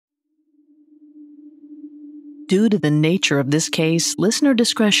Due to the nature of this case, listener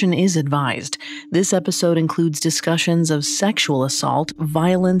discretion is advised. This episode includes discussions of sexual assault,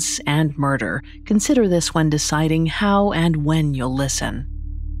 violence, and murder. Consider this when deciding how and when you'll listen.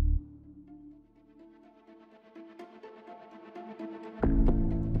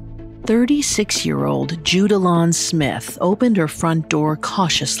 "36-year-old Judalon Smith opened her front door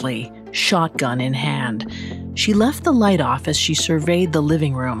cautiously, shotgun in hand. She left the light off as she surveyed the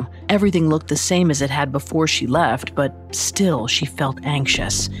living room. Everything looked the same as it had before she left, but still she felt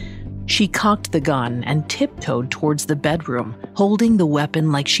anxious. She cocked the gun and tiptoed towards the bedroom. Holding the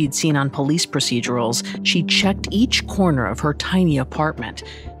weapon like she'd seen on police procedurals, she checked each corner of her tiny apartment.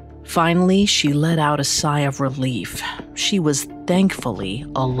 Finally, she let out a sigh of relief. She was thankfully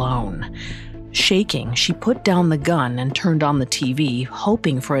alone. Shaking, she put down the gun and turned on the TV,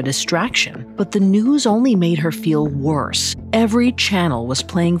 hoping for a distraction. But the news only made her feel worse. Every channel was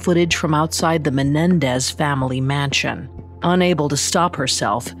playing footage from outside the Menendez family mansion. Unable to stop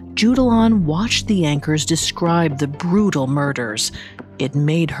herself, Judalon watched the anchors describe the brutal murders. It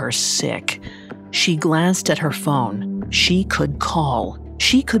made her sick. She glanced at her phone. She could call.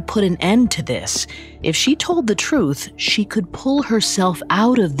 She could put an end to this. If she told the truth, she could pull herself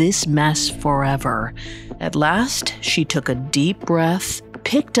out of this mess forever. At last, she took a deep breath,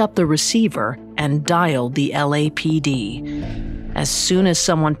 picked up the receiver, and dialed the LAPD. As soon as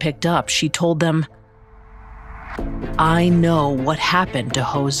someone picked up, she told them, "I know what happened to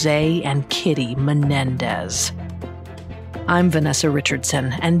Jose and Kitty Menendez." I'm Vanessa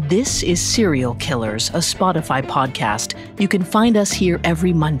Richardson, and this is Serial Killers, a Spotify podcast. You can find us here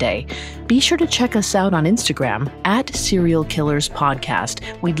every Monday. Be sure to check us out on Instagram at Serial Killers Podcast.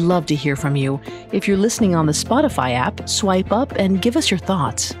 We'd love to hear from you. If you're listening on the Spotify app, swipe up and give us your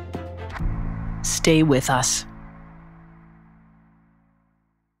thoughts. Stay with us.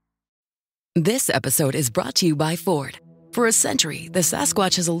 This episode is brought to you by Ford. For a century, the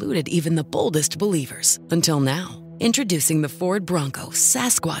Sasquatch has eluded even the boldest believers, until now. Introducing the Ford Bronco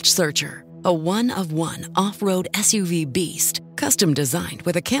Sasquatch Searcher, a one-of-one off-road SUV beast, custom designed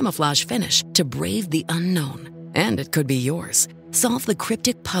with a camouflage finish to brave the unknown. And it could be yours. Solve the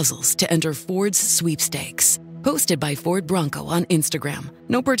cryptic puzzles to enter Ford's sweepstakes. Posted by Ford Bronco on Instagram.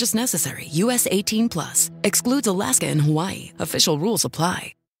 No purchase necessary. US 18+. Excludes Alaska and Hawaii. Official rules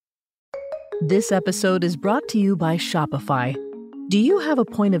apply. This episode is brought to you by Shopify. Do you have a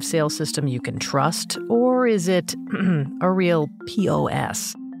point-of-sale system you can trust, or is it a real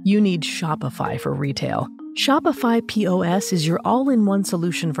POS? You need Shopify for retail. Shopify POS is your all-in-one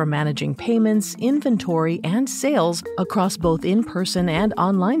solution for managing payments, inventory, and sales across both in-person and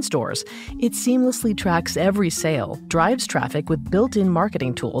online stores. It seamlessly tracks every sale, drives traffic with built-in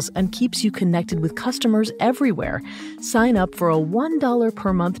marketing tools, and keeps you connected with customers everywhere. Sign up for a $1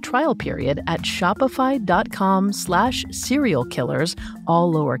 per month trial period at shopify.com/serialkillers,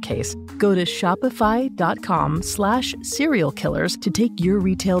 all lowercase. Go to shopify.com/serialkillers to take your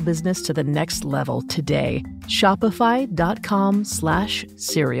retail business to the next level today.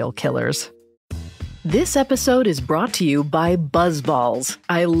 Shopify.com/serialkillers. This episode is brought to you by Buzzballs.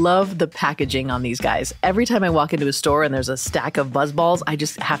 I love the packaging on these guys. Every time I walk into a store and there's a stack of Buzzballs, I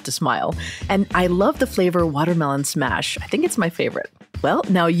just have to smile. And I love the flavor watermelon smash. I think it's my favorite. Well,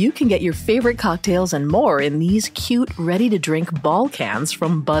 now you can get your favorite cocktails and more in these cute, ready-to-drink ball cans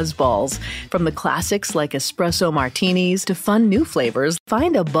from Buzzballs. From the classics like espresso martinis to fun new flavors,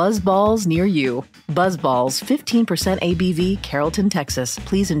 find a Buzzballs near you. Buzzballs, 15% ABV, Carrollton, Texas.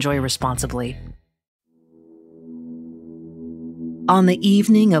 Please enjoy responsibly. On the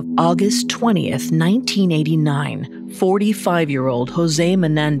evening of August 20th, 1989, 45-year-old Jose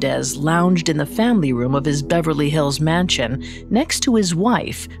Menendez lounged in the family room of his Beverly Hills mansion next to his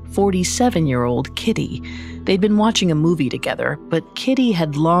wife, 47-year-old Kitty. They'd been watching a movie together, but Kitty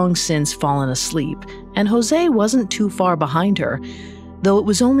had long since fallen asleep, and Jose wasn't too far behind her. Though it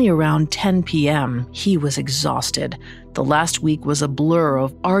was only around 10 p.m., he was exhausted. The last week was a blur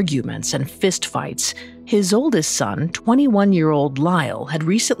of arguments and fistfights. His oldest son, 21-year-old Lyle, had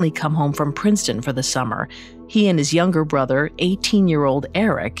recently come home from Princeton for the summer. He and his younger brother, 18-year-old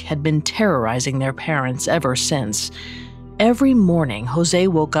Erik, had been terrorizing their parents ever since. Every morning, Jose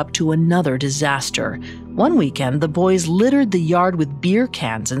woke up to another disaster. One weekend, the boys littered the yard with beer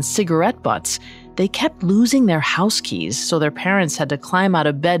cans and cigarette butts. They kept losing their house keys, so their parents had to climb out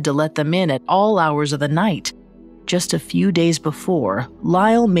of bed to let them in at all hours of the night. Just a few days before,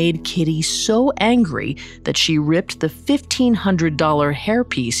 Lyle made Kitty so angry that she ripped the $1,500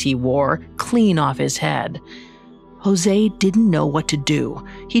 hairpiece he wore clean off his head. Jose didn't know what to do.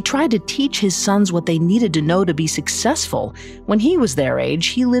 He tried to teach his sons what they needed to know to be successful. When he was their age,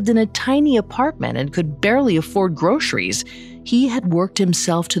 he lived in a tiny apartment and could barely afford groceries. He had worked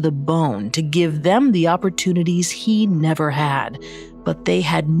himself to the bone to give them the opportunities he never had, but they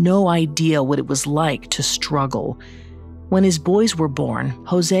had no idea what it was like to struggle. When his boys were born,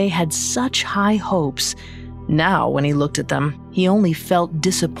 Jose had such high hopes. Now, when he looked at them, he only felt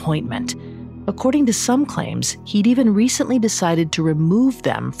disappointment. According to some claims, he'd even recently decided to remove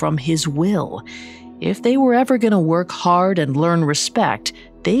them from his will. If they were ever going to work hard and learn respect,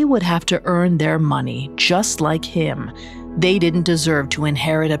 they would have to earn their money just like him. They didn't deserve to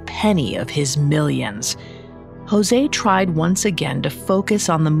inherit a penny of his millions. Jose tried once again to focus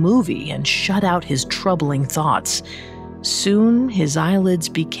on the movie and shut out his troubling thoughts. Soon, his eyelids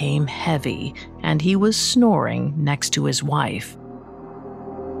became heavy, and he was snoring next to his wife.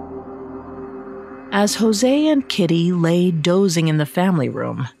 As Jose and Kitty lay dozing in the family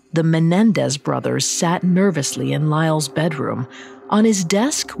room, the Menendez brothers sat nervously in Lyle's bedroom. On his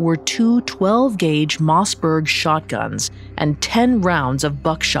desk were two 12-gauge Mossberg shotguns and 10 rounds of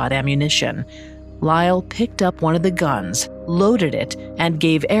buckshot ammunition. Lyle picked up one of the guns, loaded it, and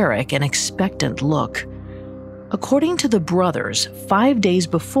gave Erik an expectant look. According to the brothers, 5 days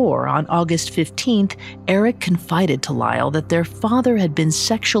before, on August 15th, Erik confided to Lyle that their father had been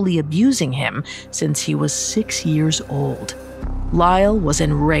sexually abusing him since he was 6 years old. Lyle was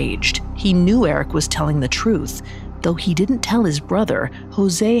enraged. He knew Erik was telling the truth. Though he didn't tell his brother,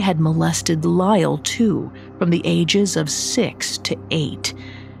 Jose had molested Lyle too, from the ages of 6 to 8.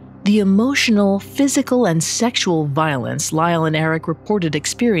 The emotional, physical, and sexual violence Lyle and Erik reported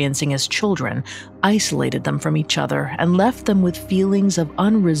experiencing as children isolated them from each other and left them with feelings of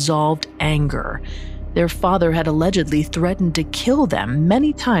unresolved anger. Their father had allegedly threatened to kill them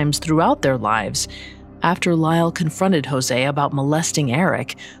many times throughout their lives. After Lyle confronted Jose about molesting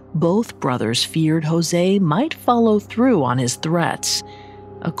Erik, both brothers feared Jose might follow through on his threats.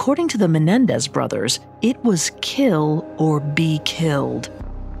 According to the Menendez brothers, it was kill or be killed.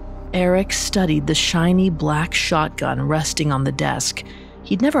 Erik studied the shiny black shotgun resting on the desk.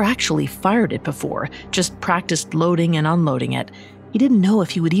 He'd never actually fired it before, just practiced loading and unloading it. He didn't know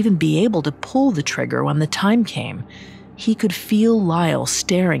if he would even be able to pull the trigger when the time came. He could feel Lyle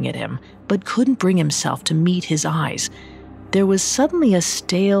staring at him, but couldn't bring himself to meet his eyes. There was suddenly a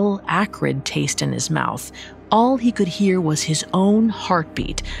stale, acrid taste in his mouth. All he could hear was his own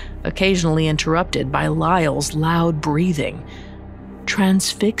heartbeat, occasionally interrupted by Lyle's loud breathing.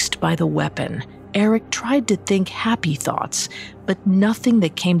 Transfixed by the weapon, Erik tried to think happy thoughts, but nothing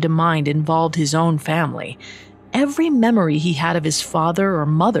that came to mind involved his own family. Every memory he had of his father or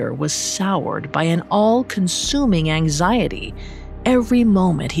mother was soured by an all-consuming anxiety. Every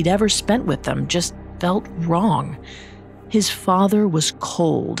moment he'd ever spent with them just felt wrong. His father was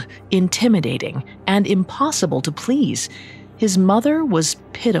cold, intimidating, and impossible to please. His mother was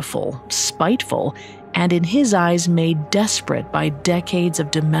pitiful, spiteful, and in his eyes made desperate by decades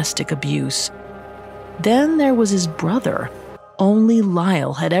of domestic abuse. Then there was his brother. Only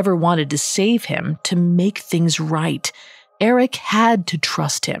Lyle had ever wanted to save him, to make things right. Erik had to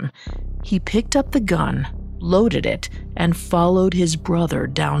trust him. He picked up the gun, loaded it, and followed his brother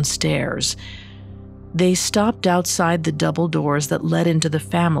downstairs. They stopped outside the double doors that led into the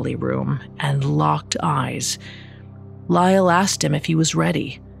family room and locked eyes. Lyle asked him if he was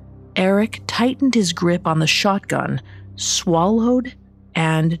ready. Erik tightened his grip on the shotgun, swallowed,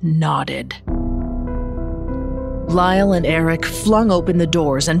 and nodded. Lyle and Erik flung open the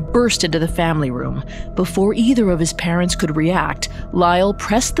doors and burst into the family room. Before either of his parents could react, Lyle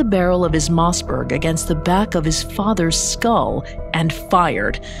pressed the barrel of his Mossberg against the back of his father's skull and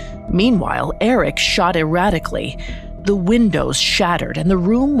fired. Meanwhile, Erik shot erratically. The windows shattered and the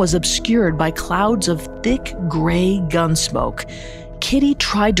room was obscured by clouds of thick gray gun smoke. Kitty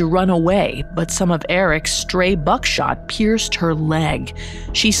tried to run away, but some of Erik's stray buckshot pierced her leg.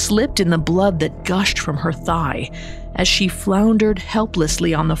 She slipped in the blood that gushed from her thigh. As she floundered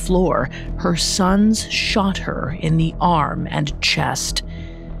helplessly on the floor, her sons shot her in the arm and chest.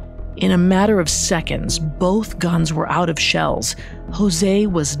 In a matter of seconds, both guns were out of shells. Jose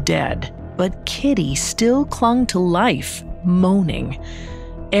was dead, but Kitty still clung to life, moaning.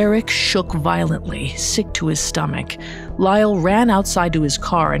 Erik shook violently, sick to his stomach. Lyle ran outside to his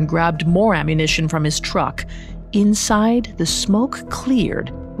car and grabbed more ammunition from his truck. Inside, the smoke cleared,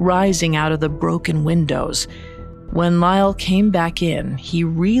 rising out of the broken windows. When Lyle came back in, he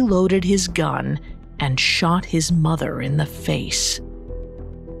reloaded his gun and shot his mother in the face.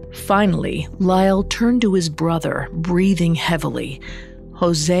 Finally, Lyle turned to his brother, breathing heavily.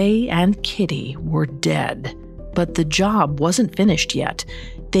 Jose and Kitty were dead. But the job wasn't finished yet.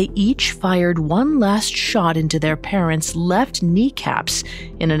 They each fired one last shot into their parents' left kneecaps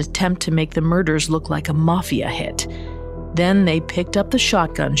in an attempt to make the murders look like a mafia hit. Then they picked up the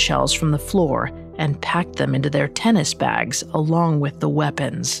shotgun shells from the floor and packed them into their tennis bags along with the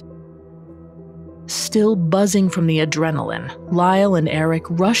weapons. Still buzzing from the adrenaline, Lyle and Erik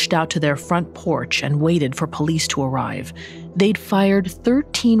rushed out to their front porch and waited for police to arrive. They'd fired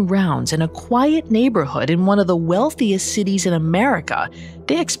 13 rounds in a quiet neighborhood in one of the wealthiest cities in America.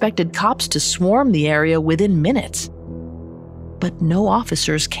 They expected cops to swarm the area within minutes. But no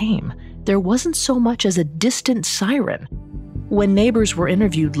officers came. There wasn't so much as a distant siren. When neighbors were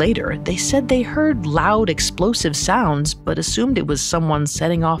interviewed later, they said they heard loud explosive sounds but assumed it was someone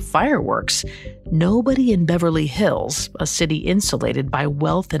setting off fireworks. Nobody in Beverly Hills, a city insulated by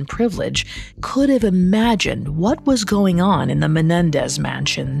wealth and privilege, could have imagined what was going on in the Menendez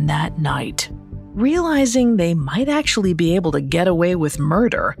mansion that night. Realizing they might actually be able to get away with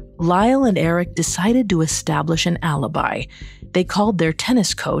murder, Lyle and Erik decided to establish an alibi. They called their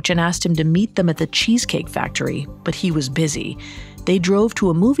tennis coach and asked him to meet them at the Cheesecake Factory, but he was busy. They drove to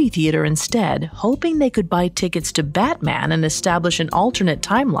a movie theater instead, hoping they could buy tickets to Batman and establish an alternate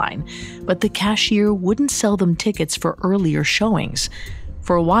timeline, but the cashier wouldn't sell them tickets for earlier showings.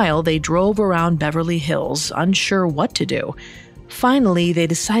 For a while, they drove around Beverly Hills, unsure what to do. Finally, they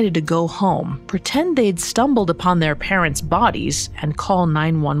decided to go home, pretend they'd stumbled upon their parents' bodies, and call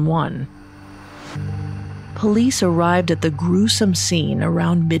 911. Police arrived at the gruesome scene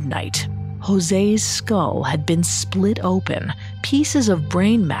around midnight. Jose's skull had been split open, pieces of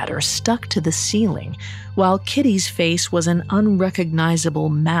brain matter stuck to the ceiling, while Kitty's face was an unrecognizable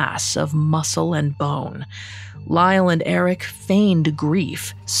mass of muscle and bone. Lyle and Erik feigned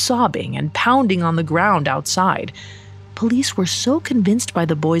grief, sobbing and pounding on the ground outside. Police were so convinced by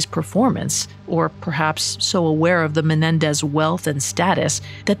the boys' performance, or perhaps so aware of the Menendez wealth and status,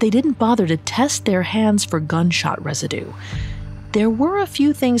 that they didn't bother to test their hands for gunshot residue. There were a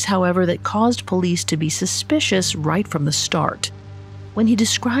few things, however, that caused police to be suspicious right from the start. When he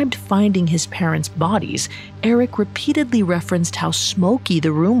described finding his parents' bodies, Erik repeatedly referenced how smoky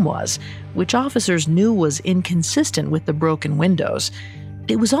the room was, which officers knew was inconsistent with the broken windows.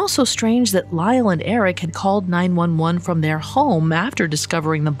 It was also strange that Lyle and Erik had called 911 from their home after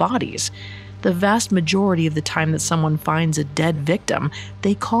discovering the bodies. The vast majority of the time that someone finds a dead victim,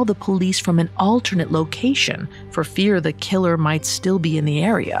 they call the police from an alternate location for fear the killer might still be in the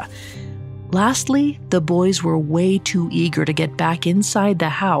area. Lastly, the boys were way too eager to get back inside the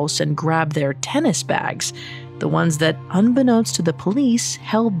house and grab their tennis bags, the ones that, unbeknownst to the police,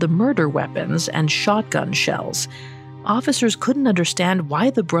 held the murder weapons and shotgun shells. Officers couldn't understand why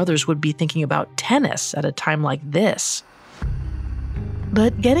the brothers would be thinking about tennis at a time like this.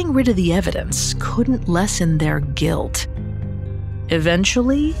 But getting rid of the evidence couldn't lessen their guilt.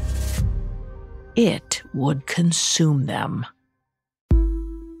 Eventually, it would consume them.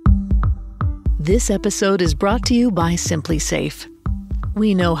 This episode is brought to you by Simply Safe.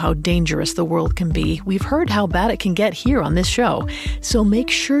 We know how dangerous the world can be. We've heard how bad it can get here on this show. So make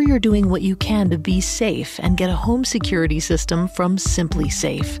sure you're doing what you can to be safe and get a home security system from Simply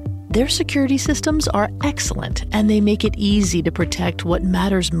Safe. Their security systems are excellent, and they make it easy to protect what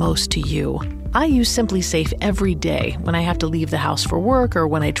matters most to you. I use Simply Safe every day when I have to leave the house for work or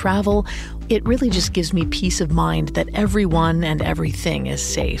when I travel. It really just gives me peace of mind that everyone and everything is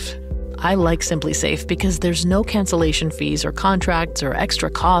safe. I like Simply Safe because there's no cancellation fees or contracts or extra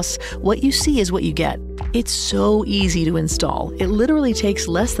costs. What you see is what you get. It's so easy to install. It literally takes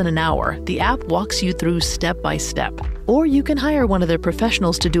less than an hour. The app walks you through step by step. Or you can hire one of their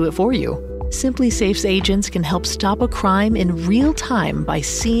professionals to do it for you. Simply Safe's agents can help stop a crime in real time by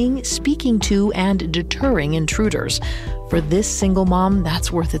seeing, speaking to, and deterring intruders. For this single mom,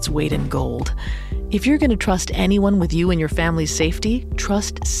 that's worth its weight in gold. If you're going to trust anyone with you and your family's safety,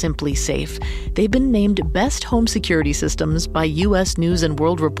 trust Simply Safe. They've been named Best Home Security Systems by U.S. News &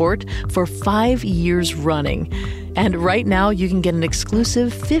 World Report for 5 years running. And right now, you can get an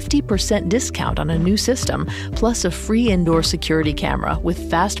exclusive 50% discount on a new system, plus a free indoor security camera with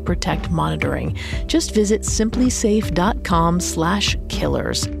Fast Protect monitoring. Just visit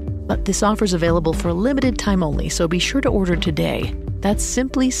simplysafe.com/killers. But this offer's available for a limited time only, so be sure to order today. That's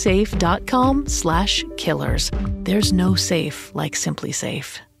simplysafe.com/killers. There's no safe like Simply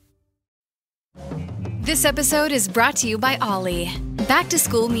Safe. This episode is brought to you by Ollie. Back to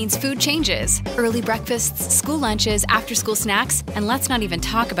school means food changes. Early breakfasts, school lunches, after-school snacks, and let's not even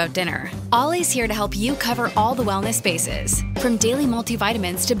talk about dinner. Ollie's here to help you cover all the wellness bases. From daily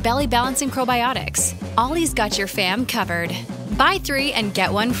multivitamins to belly-balancing probiotics, Ollie's got your fam covered. Buy 3 and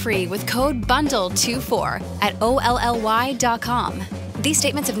get 1 free with code BUNDLE24 at OLLY.com. These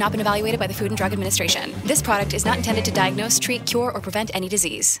statements have not been evaluated by the Food and Drug Administration. This product is not intended to diagnose, treat, cure, or prevent any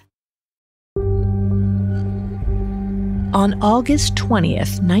disease. On August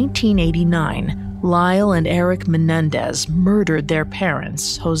 20th, 1989, Lyle and Erik Menendez murdered their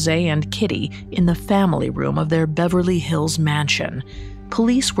parents, Jose and Kitty, in the family room of their Beverly Hills mansion.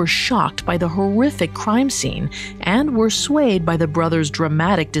 Police were shocked by the horrific crime scene and were swayed by the brothers'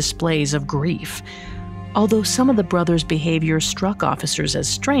 dramatic displays of grief. Although some of the brothers' behavior struck officers as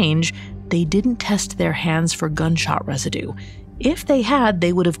strange, they didn't test their hands for gunshot residue. If they had,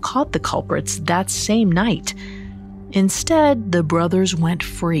 they would have caught the culprits that same night. Instead, the brothers went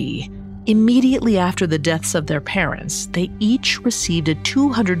free. Immediately after the deaths of their parents, they each received a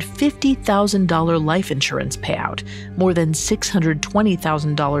 $250,000 life insurance payout, more than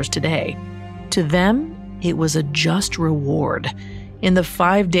 $620,000 today. To them, it was a just reward. In the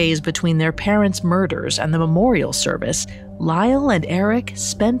 5 days between their parents' murders and the memorial service, Lyle and Erik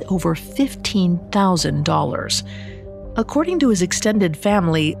spent over $15,000. According to his extended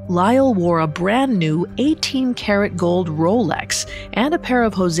family, Lyle wore a brand new 18-karat gold Rolex and a pair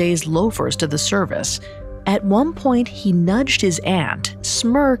of Jose's loafers to the service. At one point, he nudged his aunt,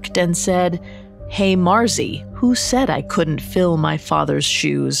 smirked, and said, "Hey, Marzie, who said I couldn't fill my father's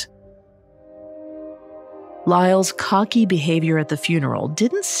shoes?" Lyle's cocky behavior at the funeral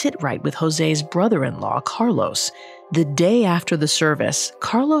didn't sit right with Jose's brother-in-law, Carlos. The day after the service,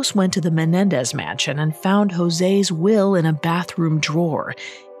 Carlos went to the Menendez mansion and found Jose's will in a bathroom drawer.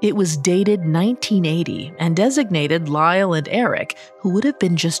 It was dated 1980 and designated Lyle and Erik, who would have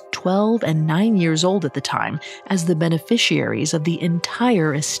been just 12 and 9 years old at the time, as the beneficiaries of the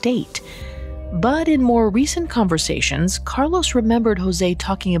entire estate. But in more recent conversations, Carlos remembered Jose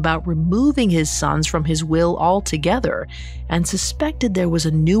talking about removing his sons from his will altogether and suspected there was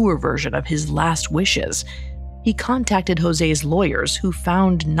a newer version of his last wishes. He contacted Jose's lawyers, who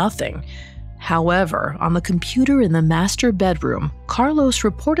found nothing. However, on the computer in the master bedroom, Carlos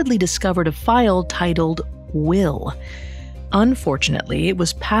reportedly discovered a file titled Will. Unfortunately, it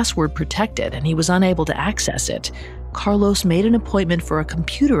was password protected and he was unable to access it. Carlos made an appointment for a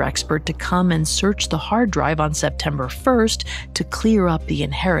computer expert to come and search the hard drive on September 1st to clear up the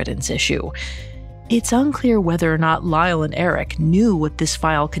inheritance issue. It's unclear whether or not Lyle and Erik knew what this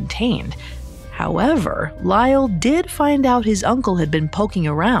file contained. However, Lyle did find out his uncle had been poking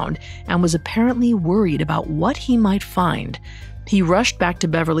around and was apparently worried about what he might find. He rushed back to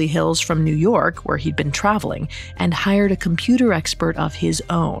Beverly Hills from New York, where he'd been traveling, and hired a computer expert of his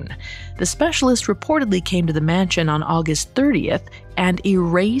own. The specialist reportedly came to the mansion on August 30th and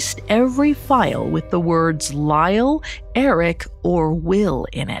erased every file with the words Lyle, Erik, or Will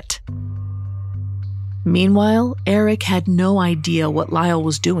in it. Meanwhile, Erik had no idea what Lyle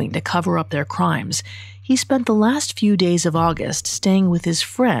was doing to cover up their crimes. He spent the last few days of August staying with his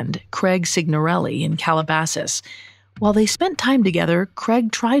friend, Craig Signorelli, in Calabasas. While they spent time together,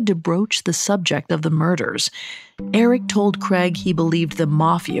 Craig tried to broach the subject of the murders. Erik told Craig he believed the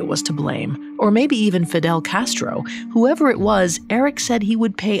mafia was to blame, or maybe even Fidel Castro. Whoever it was, Erik said he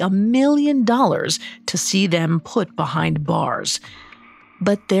would pay $1 million to see them put behind bars.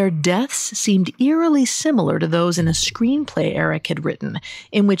 But their deaths seemed eerily similar to those in a screenplay Erik had written,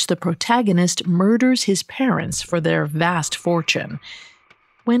 in which the protagonist murders his parents for their vast fortune.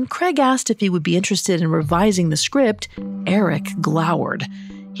 When Craig asked if he would be interested in revising the script, Erik glowered.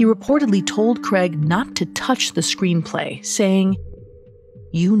 He reportedly told Craig not to touch the screenplay, saying,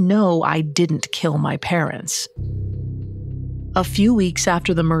 "You know I didn't kill my parents." A few weeks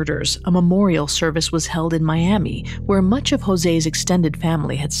after the murders, a memorial service was held in Miami, where much of Jose's extended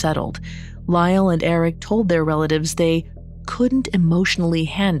family had settled. Lyle and Erik told their relatives they couldn't emotionally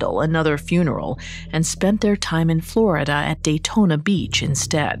handle another funeral and spent their time in Florida at Daytona Beach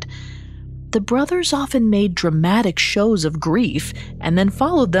instead. The brothers often made dramatic shows of grief and then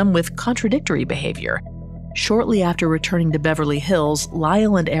followed them with contradictory behavior. Shortly after returning to Beverly Hills,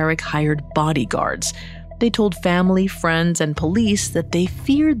 Lyle and Erik hired bodyguards. They told family, friends, and police that they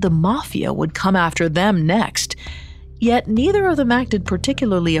feared the mafia would come after them next. Yet neither of them acted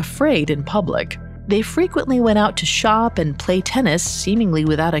particularly afraid in public. They frequently went out to shop and play tennis, seemingly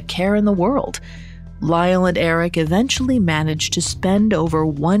without a care in the world. Lyle and Erik eventually managed to spend over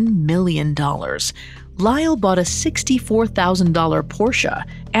 $1 million. Lyle bought a $64,000 Porsche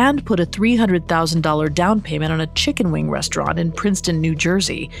and put a $300,000 down payment on a chicken wing restaurant in Princeton, New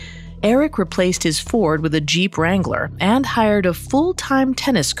Jersey. Erik replaced his Ford with a Jeep Wrangler and hired a full-time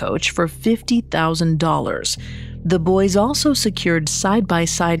tennis coach for $50,000. The boys also secured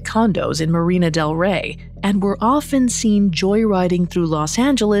side-by-side condos in Marina del Rey and were often seen joyriding through Los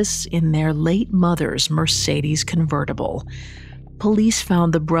Angeles in their late mother's Mercedes convertible. Police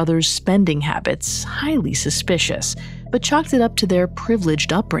found the brothers' spending habits highly suspicious, but chalked it up to their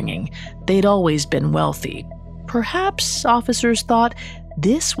privileged upbringing. They'd always been wealthy. Perhaps officers thought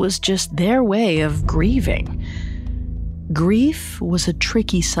this was just their way of grieving. Grief was a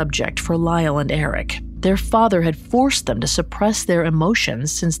tricky subject for Lyle and Erik. Their father had forced them to suppress their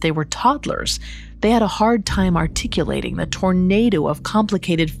emotions since they were toddlers. They had a hard time articulating the tornado of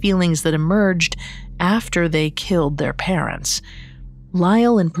complicated feelings that emerged after they killed their parents.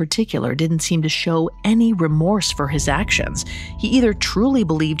 Lyle, in particular, didn't seem to show any remorse for his actions. He either truly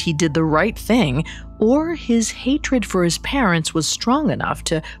believed he did the right thing, or his hatred for his parents was strong enough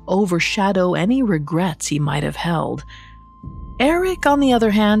to overshadow any regrets he might have held. Erik, on the other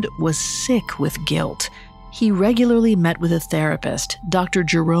hand, was sick with guilt. He regularly met with a therapist, Dr.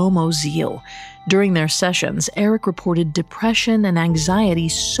 Jerome Oziel. During their sessions, Erik reported depression and anxiety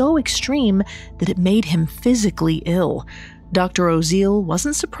so extreme that it made him physically ill. Dr. Oziel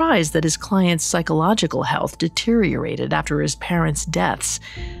wasn't surprised that his client's psychological health deteriorated after his parents' deaths,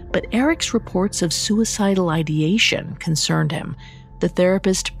 but Erik's reports of suicidal ideation concerned him. The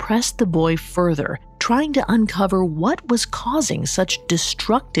therapist pressed the boy further, trying to uncover what was causing such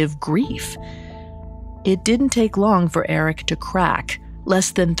destructive grief. It didn't take long for Erik to crack.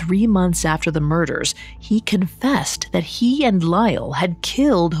 Less than 3 months after the murders, he confessed that he and Lyle had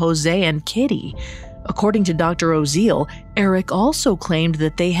killed Jose and Kitty. According to Dr. Oziel, Erik also claimed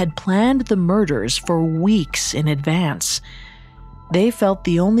that they had planned the murders for weeks in advance. They felt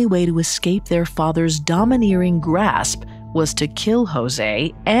the only way to escape their father's domineering grasp was to kill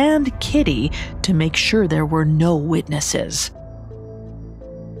Jose and Kitty to make sure there were no witnesses.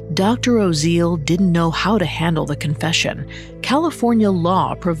 Dr. Oziel didn't know how to handle the confession. California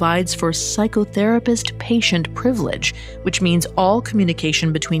law provides for psychotherapist-patient privilege, which means all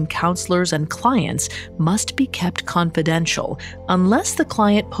communication between counselors and clients must be kept confidential, unless the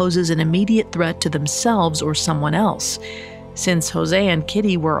client poses an immediate threat to themselves or someone else. Since Jose and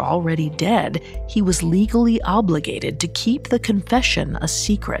Kitty were already dead, he was legally obligated to keep the confession a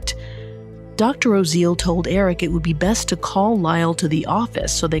secret. Dr. Oziel told Erik it would be best to call Lyle to the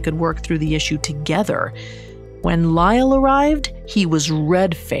office so they could work through the issue together. When Lyle arrived, he was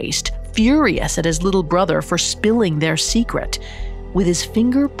red-faced, furious at his little brother for spilling their secret. With his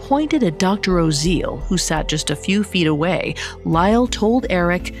finger pointed at Dr. Oziel, who sat just a few feet away, Lyle told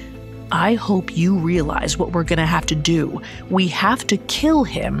Erik, "I hope you realize what we're going to have to do. We have to kill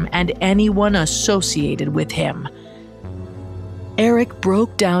him and anyone associated with him." Erik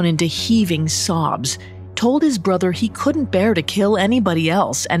broke down into heaving sobs, told his brother he couldn't bear to kill anybody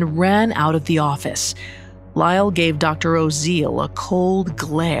else, and ran out of the office. Lyle gave Dr. Oziel a cold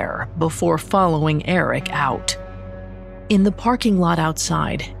glare before following Erik out. In the parking lot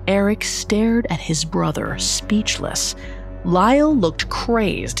outside, Erik stared at his brother, speechless. Lyle looked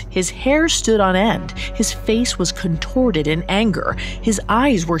crazed. His hair stood on end. His face was contorted in anger. His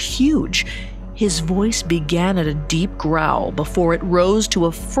eyes were huge. His voice began at a deep growl before it rose to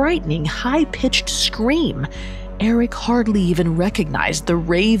a frightening, high-pitched scream. Erik hardly even recognized the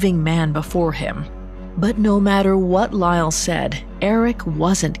raving man before him. But no matter what Lyle said, Erik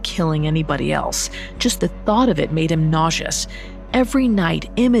wasn't killing anybody else. Just the thought of it made him nauseous. Every night,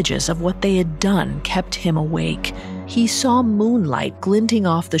 images of what they had done kept him awake. He saw moonlight glinting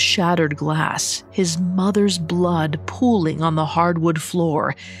off the shattered glass, his mother's blood pooling on the hardwood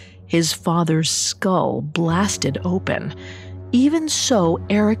floor, his father's skull blasted open. Even so,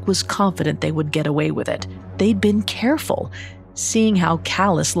 Erik was confident they would get away with it. They'd been careful. Seeing how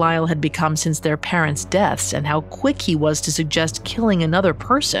callous Lyle had become since their parents' deaths and how quick he was to suggest killing another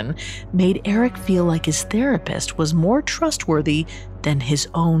person made Erik feel like his therapist was more trustworthy than his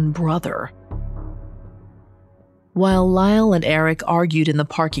own brother. While Lyle and Erik argued in the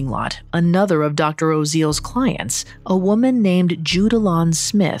parking lot, another of Dr. Oziel's clients, a woman named Judalon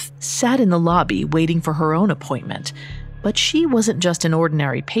Smith, sat in the lobby waiting for her own appointment. But she wasn't just an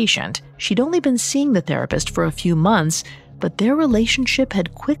ordinary patient. She'd only been seeing the therapist for a few months, but their relationship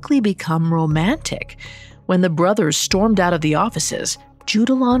had quickly become romantic. When the brothers stormed out of the offices,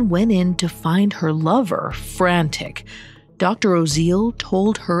 Judalon went in to find her lover frantic. Dr. Oziel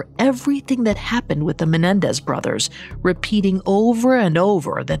told her everything that happened with the Menendez brothers, repeating over and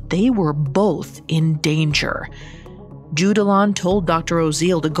over that they were both in danger. Judalon told Dr.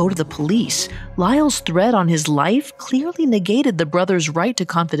 Oziel to go to the police. Lyle's threat on his life clearly negated the brothers' right to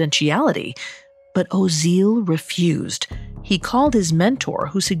confidentiality. But Oziel refused. He called his mentor,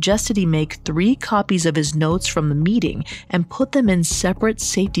 who suggested he make 3 copies of his notes from the meeting and put them in separate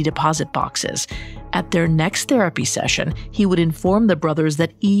safety deposit boxes. At their next therapy session, he would inform the brothers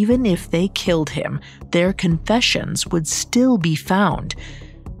that even if they killed him, their confessions would still be found.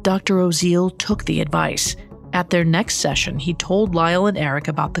 Dr. Oziel took the advice. At their next session, he told Lyle and Erik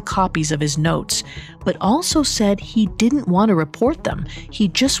about the copies of his notes, but also said he didn't want to report them. He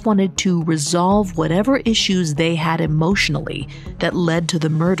just wanted to resolve whatever issues they had emotionally that led to the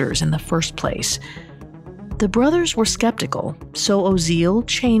murders in the first place. The brothers were skeptical, so Oziel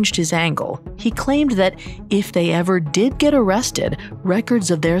changed his angle. He claimed that if they ever did get arrested,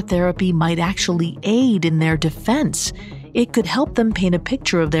 records of their therapy might actually aid in their defense. It could help them paint a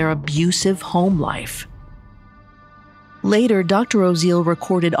picture of their abusive home life. Later, Dr. Oziel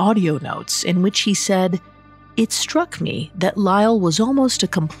recorded audio notes in which he said, "It struck me that Lyle was almost a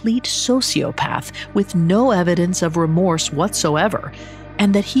complete sociopath with no evidence of remorse whatsoever,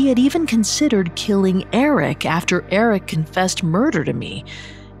 and that he had even considered killing Erik after Erik confessed murder to me.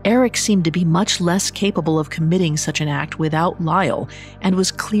 Erik seemed to be much less capable of committing such an act without Lyle, and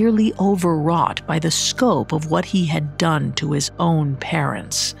was clearly overwrought by the scope of what he had done to his own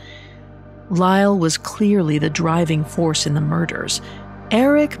parents." Lyle was clearly the driving force in the murders.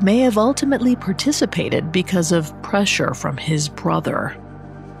 Erik may have ultimately participated because of pressure from his brother.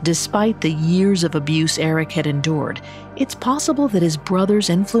 Despite the years of abuse Erik had endured, it's possible that his brother's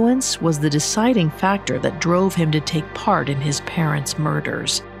influence was the deciding factor that drove him to take part in his parents'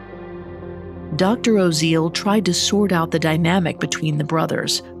 murders. Dr. Oziel tried to sort out the dynamic between the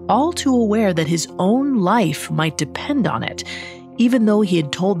brothers, all too aware that his own life might depend on it. Even though he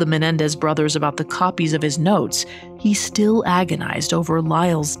had told the Menendez brothers about the copies of his notes, he still agonized over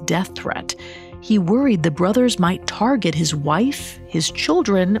Lyle's death threat. He worried the brothers might target his wife, his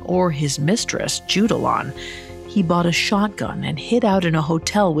children, or his mistress, Judalon. He bought a shotgun and hid out in a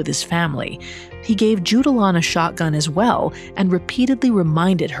hotel with his family. He gave Judalon a shotgun as well and repeatedly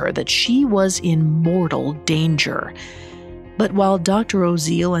reminded her that she was in mortal danger. But while Dr.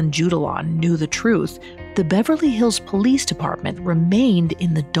 Oziel and Judalon knew the truth, the Beverly Hills Police Department remained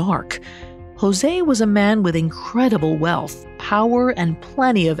in the dark. Jose was a man with incredible wealth, power, and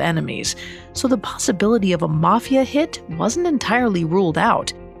plenty of enemies, so the possibility of a mafia hit wasn't entirely ruled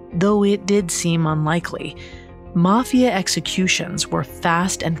out, though it did seem unlikely. Mafia executions were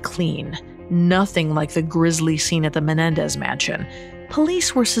fast and clean, nothing like the grisly scene at the Menendez mansion.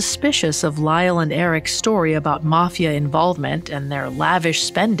 Police were suspicious of Lyle and Erik's story about mafia involvement and their lavish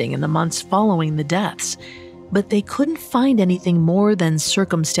spending in the months following the deaths, but they couldn't find anything more than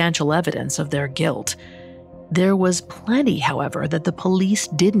circumstantial evidence of their guilt. There was plenty, however, that the police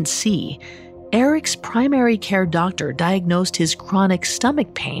didn't see. Erik's primary care doctor diagnosed his chronic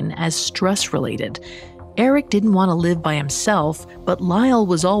stomach pain as stress-related. Erik didn't want to live by himself, but Lyle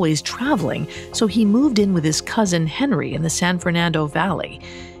was always traveling, so he moved in with his cousin Henry in the San Fernando Valley.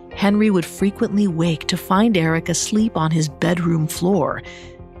 Henry would frequently wake to find Erik asleep on his bedroom floor.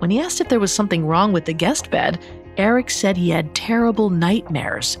 When he asked if there was something wrong with the guest bed, Erik said he had terrible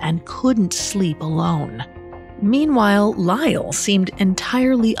nightmares and couldn't sleep alone. Meanwhile, Lyle seemed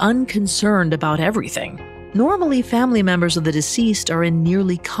entirely unconcerned about everything. Normally, family members of the deceased are in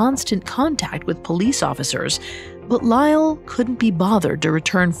nearly constant contact with police officers, but Lyle couldn't be bothered to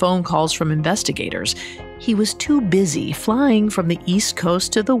return phone calls from investigators. He was too busy flying from the East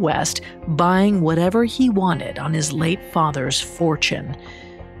Coast to the West, buying whatever he wanted on his late father's fortune.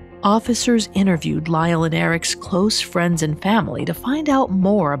 Officers interviewed Lyle and Erik's close friends and family to find out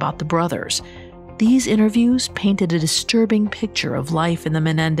more about the brothers. These interviews painted a disturbing picture of life in the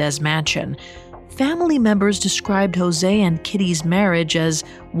Menendez mansion. Family members described Jose and Kitty's marriage as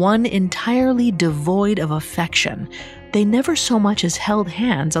one entirely devoid of affection. They never so much as held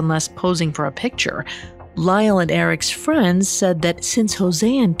hands unless posing for a picture. Lyle and Erik's friends said that since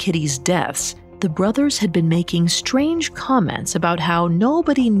Jose and Kitty's deaths, the brothers had been making strange comments about how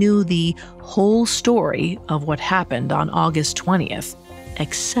nobody knew the whole story of what happened on August 20th,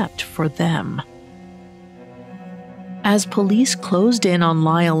 except for them. As police closed in on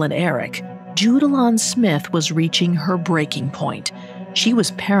Lyle and Erik, Judalon Smith was reaching her breaking point. She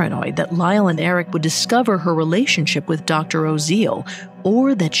was paranoid that Lyle and Erik would discover her relationship with Dr. Oziel,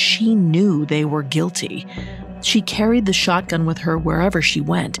 or that she knew they were guilty. She carried the shotgun with her wherever she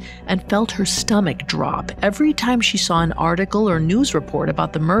went and felt her stomach drop every time she saw an article or news report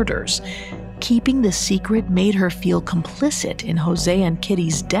about the murders. Keeping the secret made her feel complicit in Jose and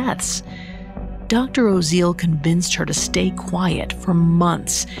Kitty's deaths. Dr. Oziel convinced her to stay quiet for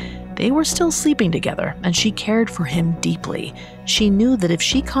months. They were still sleeping together, and she cared for him deeply. She knew that if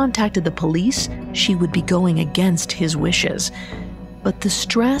she contacted the police, she would be going against his wishes. But the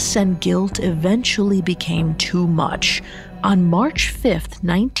stress and guilt eventually became too much. On March 5th,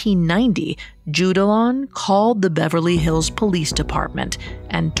 1990, Judalon called the Beverly Hills Police Department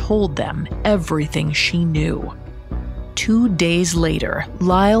and told them everything she knew. 2 days later,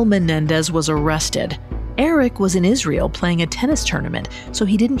 Lyle Menendez was arrested. Erik was in Israel playing a tennis tournament, so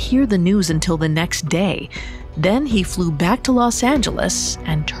he didn't hear the news until the next day. Then he flew back to Los Angeles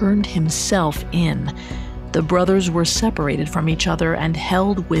and turned himself in. The brothers were separated from each other and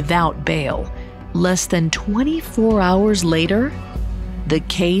held without bail. Less than 24 hours later, the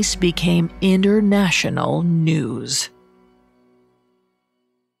case became international news.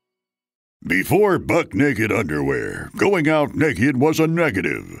 Before buck-naked underwear, going out naked was a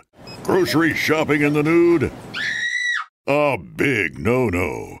negative. Grocery shopping in the nude? A big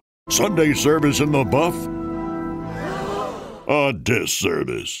no-no. Sunday service in the buff? A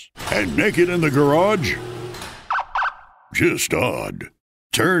disservice. And naked in the garage? Just odd.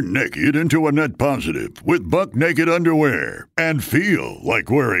 Turn naked into a net positive with buck-naked underwear and feel like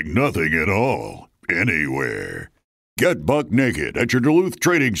wearing nothing at all, anywhere. Get buck-naked at your Duluth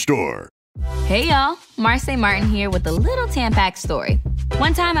trading store. Hey y'all, Marcy Martin here with a little Tampax story.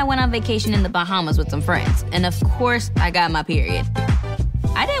 One time I went on vacation in the Bahamas with some friends, and of course I got my period.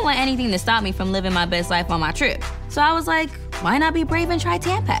 I didn't want anything to stop me from living my best life on my trip, so I was like, why not be brave and try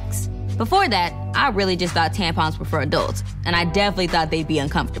Tampax? Before that, I really just thought tampons were for adults, and I definitely thought they'd be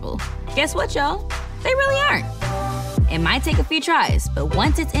uncomfortable. Guess what, y'all? They really aren't. It might take a few tries, but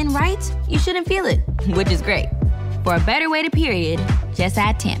once it's in right, you shouldn't feel it, which is great. For a better way to period, just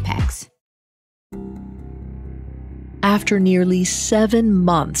add Tampax. After nearly 7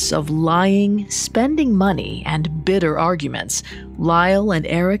 months of lying, spending money, and bitter arguments, Lyle and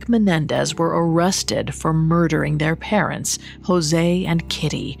Erik Menendez were arrested for murdering their parents, Jose and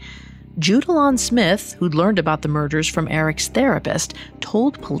Kitty. Judalon Smith, who'd learned about the murders from Erik's therapist,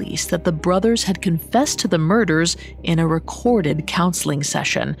 told police that the brothers had confessed to the murders in a recorded counseling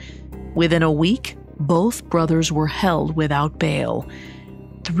session. Within a week, both brothers were held without bail.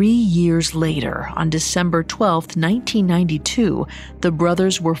 3 years later, on December 12, 1992, the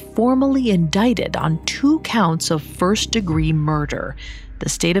brothers were formally indicted on 2 counts of first-degree murder. The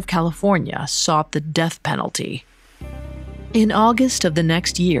state of California sought the death penalty. In August of the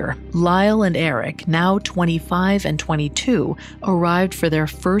next year, Lyle and Erik, now 25 and 22, arrived for their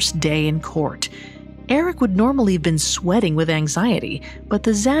first day in court. Erik would normally have been sweating with anxiety, but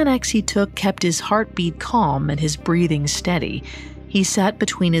the Xanax he took kept his heartbeat calm and his breathing steady. He sat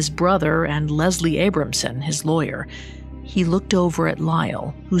between his brother and Leslie Abramson, his lawyer. He looked over at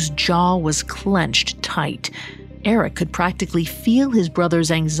Lyle, whose jaw was clenched tight. Erik could practically feel his brother's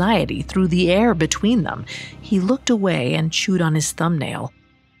anxiety through the air between them. He looked away and chewed on his thumbnail.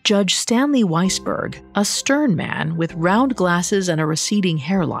 Judge Stanley Weisberg, a stern man with round glasses and a receding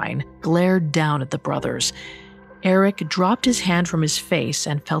hairline, glared down at the brothers. Erik dropped his hand from his face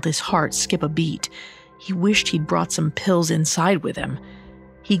and felt his heart skip a beat. He wished he'd brought some pills inside with him.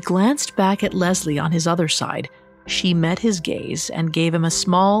 He glanced back at Leslie on his other side. She met his gaze and gave him a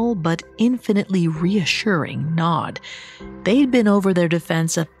small but infinitely reassuring nod. They'd been over their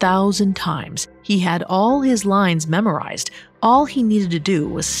defense 1,000 times. He had all his lines memorized. All he needed to do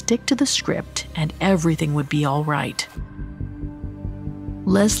was stick to the script and everything would be all right.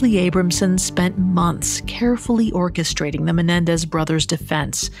 Leslie Abramson spent months carefully orchestrating the Menendez brothers'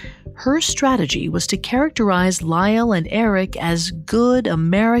 defense. Her strategy was to characterize Lyle and Erik as good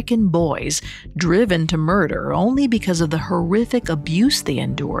American boys, driven to murder only because of the horrific abuse they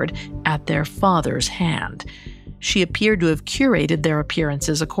endured at their father's hand. She appeared to have curated their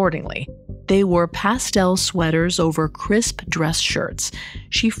appearances accordingly. They wore pastel sweaters over crisp dress shirts.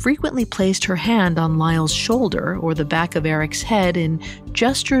 She frequently placed her hand on Lyle's shoulder or the back of Erik's head in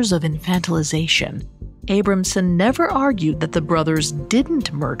gestures of infantilization. Abramson never argued that the brothers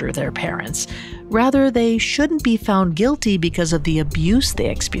didn't murder their parents. Rather, they shouldn't be found guilty because of the abuse they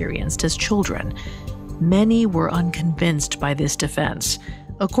experienced as children. Many were unconvinced by this defense.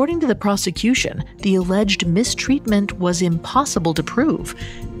 According to the prosecution, the alleged mistreatment was impossible to prove.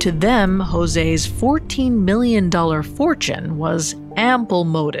 To them, Jose's $14 million fortune was ample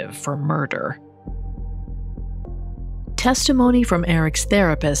motive for murder. Testimony from Erik's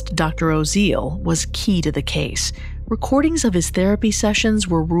therapist, Dr. Oziel, was key to the case. Recordings of his therapy sessions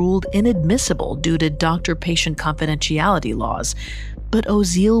were ruled inadmissible due to doctor-patient confidentiality laws, but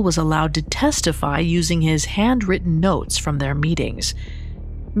Oziel was allowed to testify using his handwritten notes from their meetings.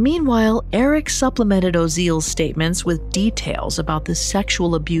 Meanwhile, Erik supplemented Oziel's statements with details about the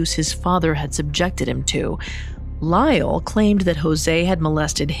sexual abuse his father had subjected him to. Lyle claimed that Jose had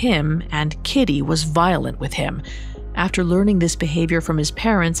molested him and Kitty was violent with him. After learning this behavior from his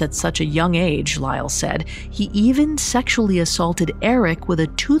parents at such a young age, Lyle said, he even sexually assaulted Erik with a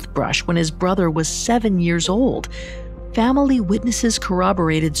toothbrush when his brother was 7 years old. Family witnesses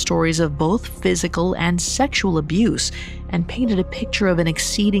corroborated stories of both physical and sexual abuse and painted a picture of an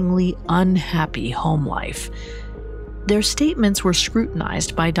exceedingly unhappy home life. Their statements were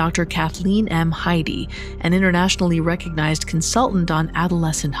scrutinized by Dr. Kathleen M. Heidi, an internationally recognized consultant on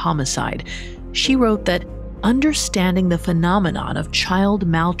adolescent homicide. She wrote that understanding the phenomenon of child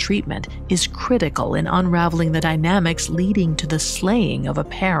maltreatment is critical in unraveling the dynamics leading to the slaying of a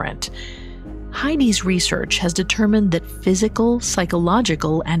parent. Heidi's research has determined that physical,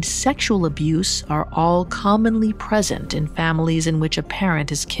 psychological, and sexual abuse are all commonly present in families in which a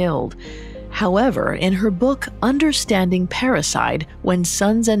parent is killed. However, in her book Understanding Parricide: When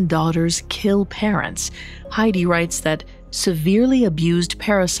Sons and Daughters Kill Parents, Heidi writes that severely abused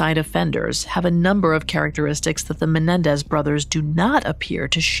parricide offenders have a number of characteristics that the Menendez brothers do not appear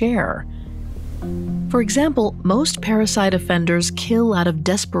to share. For example, most parricide offenders kill out of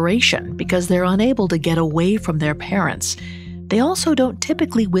desperation because they're unable to get away from their parents. They also don't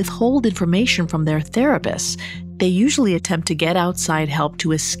typically withhold information from their therapists. They usually attempt to get outside help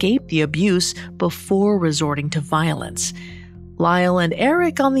to escape the abuse before resorting to violence. Lyle and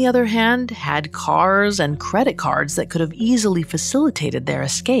Erik, on the other hand, had cars and credit cards that could have easily facilitated their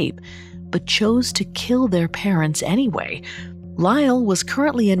escape, but chose to kill their parents anyway. Lyle was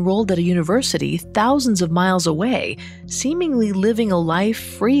currently enrolled at a university thousands of miles away, seemingly living a life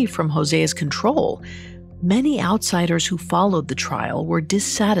free from Jose's control. Many outsiders who followed the trial were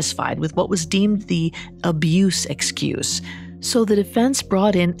dissatisfied with what was deemed the abuse excuse, so the defense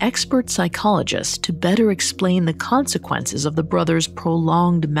brought in expert psychologists to better explain the consequences of the brothers'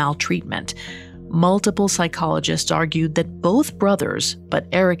 prolonged maltreatment. Multiple psychologists argued that both brothers, but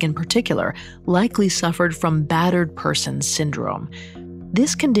Erik in particular, likely suffered from battered person syndrome.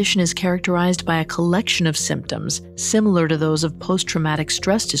 This condition is characterized by a collection of symptoms similar to those of post-traumatic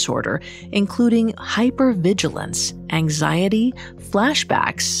stress disorder, including hypervigilance, anxiety,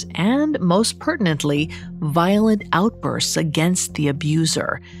 flashbacks, and, most pertinently, violent outbursts against the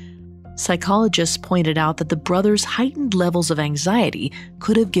abuser. Psychologists pointed out that the brothers' heightened levels of anxiety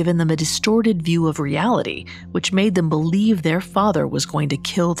could have given them a distorted view of reality, which made them believe their father was going to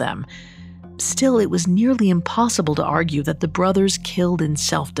kill them. Still, it was nearly impossible to argue that the brothers killed in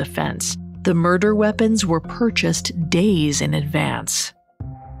self-defense. The murder weapons were purchased days in advance.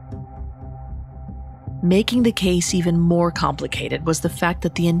 Making the case even more complicated was the fact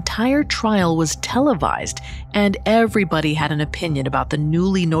that the entire trial was televised, and everybody had an opinion about the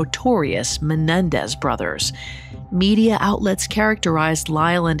newly notorious Menendez brothers. Media outlets characterized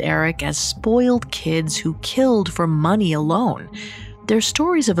Lyle and Erik as spoiled kids who killed for money alone. Their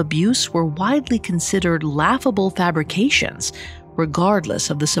stories of abuse were widely considered laughable fabrications, regardless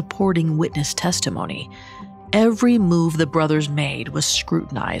of the supporting witness testimony. Every move the brothers made was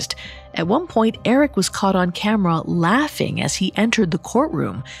scrutinized. At one point, Erik was caught on camera laughing as he entered the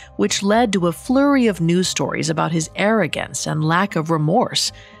courtroom, which led to a flurry of news stories about his arrogance and lack of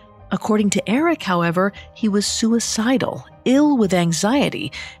remorse. According to Erik, however, he was suicidal, ill with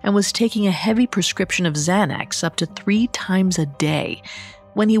anxiety, and was taking a heavy prescription of Xanax up to 3 times a day.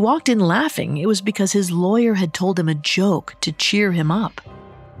 When he walked in laughing, it was because his lawyer had told him a joke to cheer him up.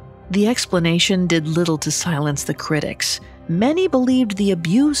 The explanation did little to silence the critics. Many believed the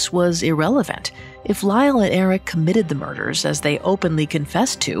abuse was irrelevant. If Lyle and Erik committed the murders, as they openly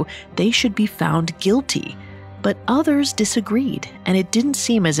confessed to, they should be found guilty. But others disagreed, and it didn't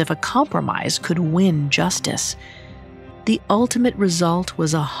seem as if a compromise could win justice. The ultimate result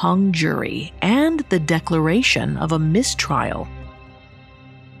was a hung jury and the declaration of a mistrial.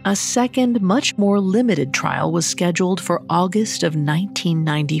 A second, much more limited trial was scheduled for August of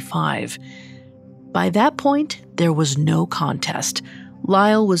 1995. By that point, there was no contest.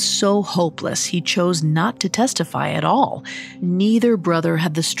 Lyle was so hopeless he chose not to testify at all. Neither brother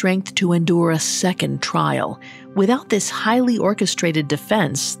had the strength to endure a second trial. Without this highly orchestrated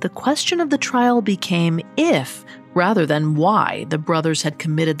defense, the question of the trial became if, rather than why, the brothers had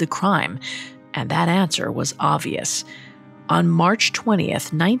committed the crime, and that answer was obvious. On March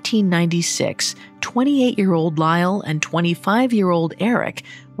 20th, 1996, 28-year-old Lyle and 25-year-old Erik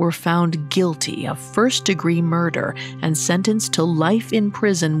were found guilty of first-degree murder and sentenced to life in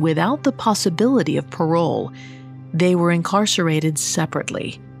prison without the possibility of parole. They were incarcerated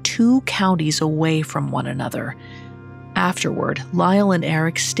separately, 2 counties away from one another. Afterward, Lyle and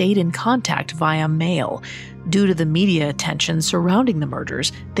Erik stayed in contact via mail. Due to the media attention surrounding the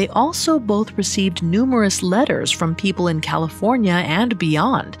murders, they also both received numerous letters from people in California and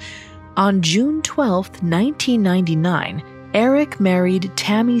beyond. On June 12, 1999, Erik married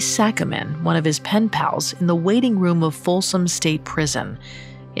Tammy Sackerman, one of his pen pals, in the waiting room of Folsom State Prison.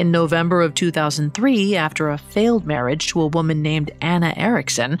 In November of 2003, after a failed marriage to a woman named Anna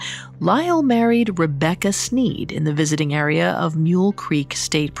Erickson, Lyle married Rebecca Sneed in the visiting area of Mule Creek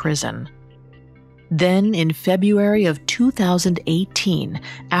State Prison. Then, in February of 2018,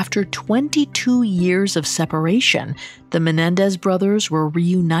 after 22 years of separation, the Menendez brothers were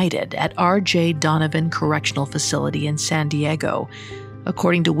reunited at R.J. Donovan Correctional Facility in San Diego.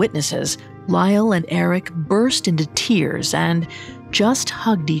 According to witnesses, Lyle and Erik burst into tears and just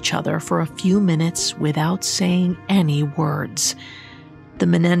hugged each other for a few minutes without saying any words. The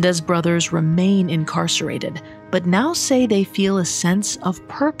Menendez brothers remain incarcerated, but now say they feel a sense of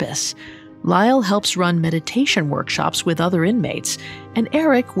purpose. Lyle helps run meditation workshops with other inmates, and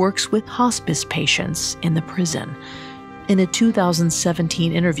Erik works with hospice patients in the prison. In a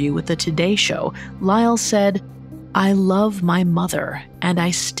 2017 interview with The Today Show, Lyle said, "I love my mother, and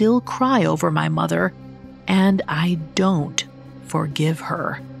I still cry over my mother, and I don't forgive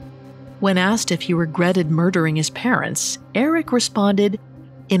her." When asked if he regretted murdering his parents, Erik responded,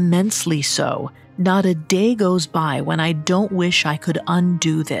 "Immensely so. Not a day goes by when I don't wish I could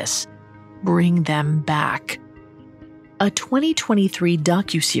undo this. Bring them back." A 2023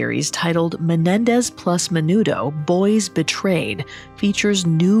 docuseries titled Menendez plus Menudo, Boys Betrayed, features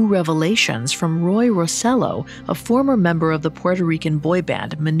new revelations from Roy Rossello, a former member of the Puerto Rican boy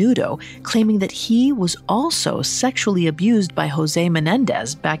band Menudo, claiming that he was also sexually abused by Jose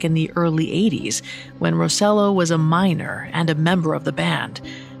Menendez back in the early 80s, when Rossello was a minor and a member of the band.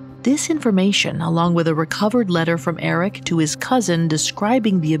 This information, along with a recovered letter from Erik to his cousin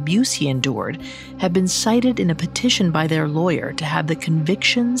describing the abuse he endured, have been cited in a petition by their lawyer to have the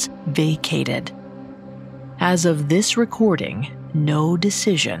convictions vacated. As of this recording, no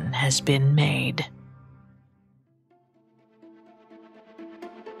decision has been made.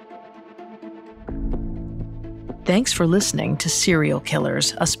 Thanks for listening to Serial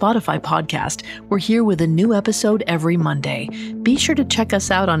Killers, a Spotify podcast. We're here with a new episode every Monday. Be sure to check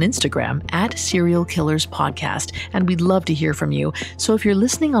us out on Instagram at Serial Killers Podcast, and we'd love to hear from you. So if you're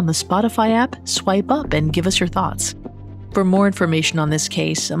listening on the Spotify app, swipe up and give us your thoughts. For more information on this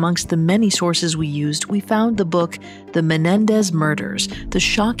case, amongst the many sources we used, we found the book The Menendez Murders, the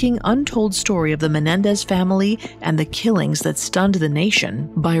shocking untold story of the Menendez family and the killings that stunned the nation,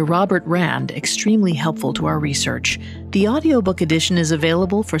 by Robert Rand, extremely helpful to our research. The audiobook edition is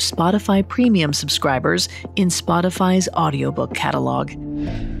available for Spotify Premium subscribers in Spotify's audiobook catalog.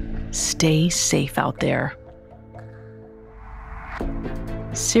 Stay safe out there.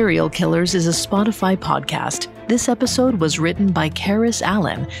 Serial Killers is a Spotify podcast. This episode was written by Karis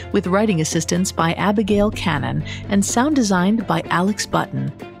Allen, with writing assistance by Abigail Cannon, and sound designed by Alex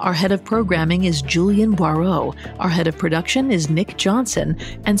Button. Our head of programming is Julian Boireau. Our head of production is Nick Johnson,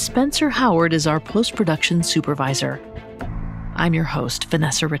 and Spencer Howard is our post-production supervisor. I'm your host,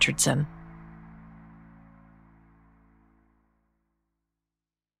 Vanessa Richardson.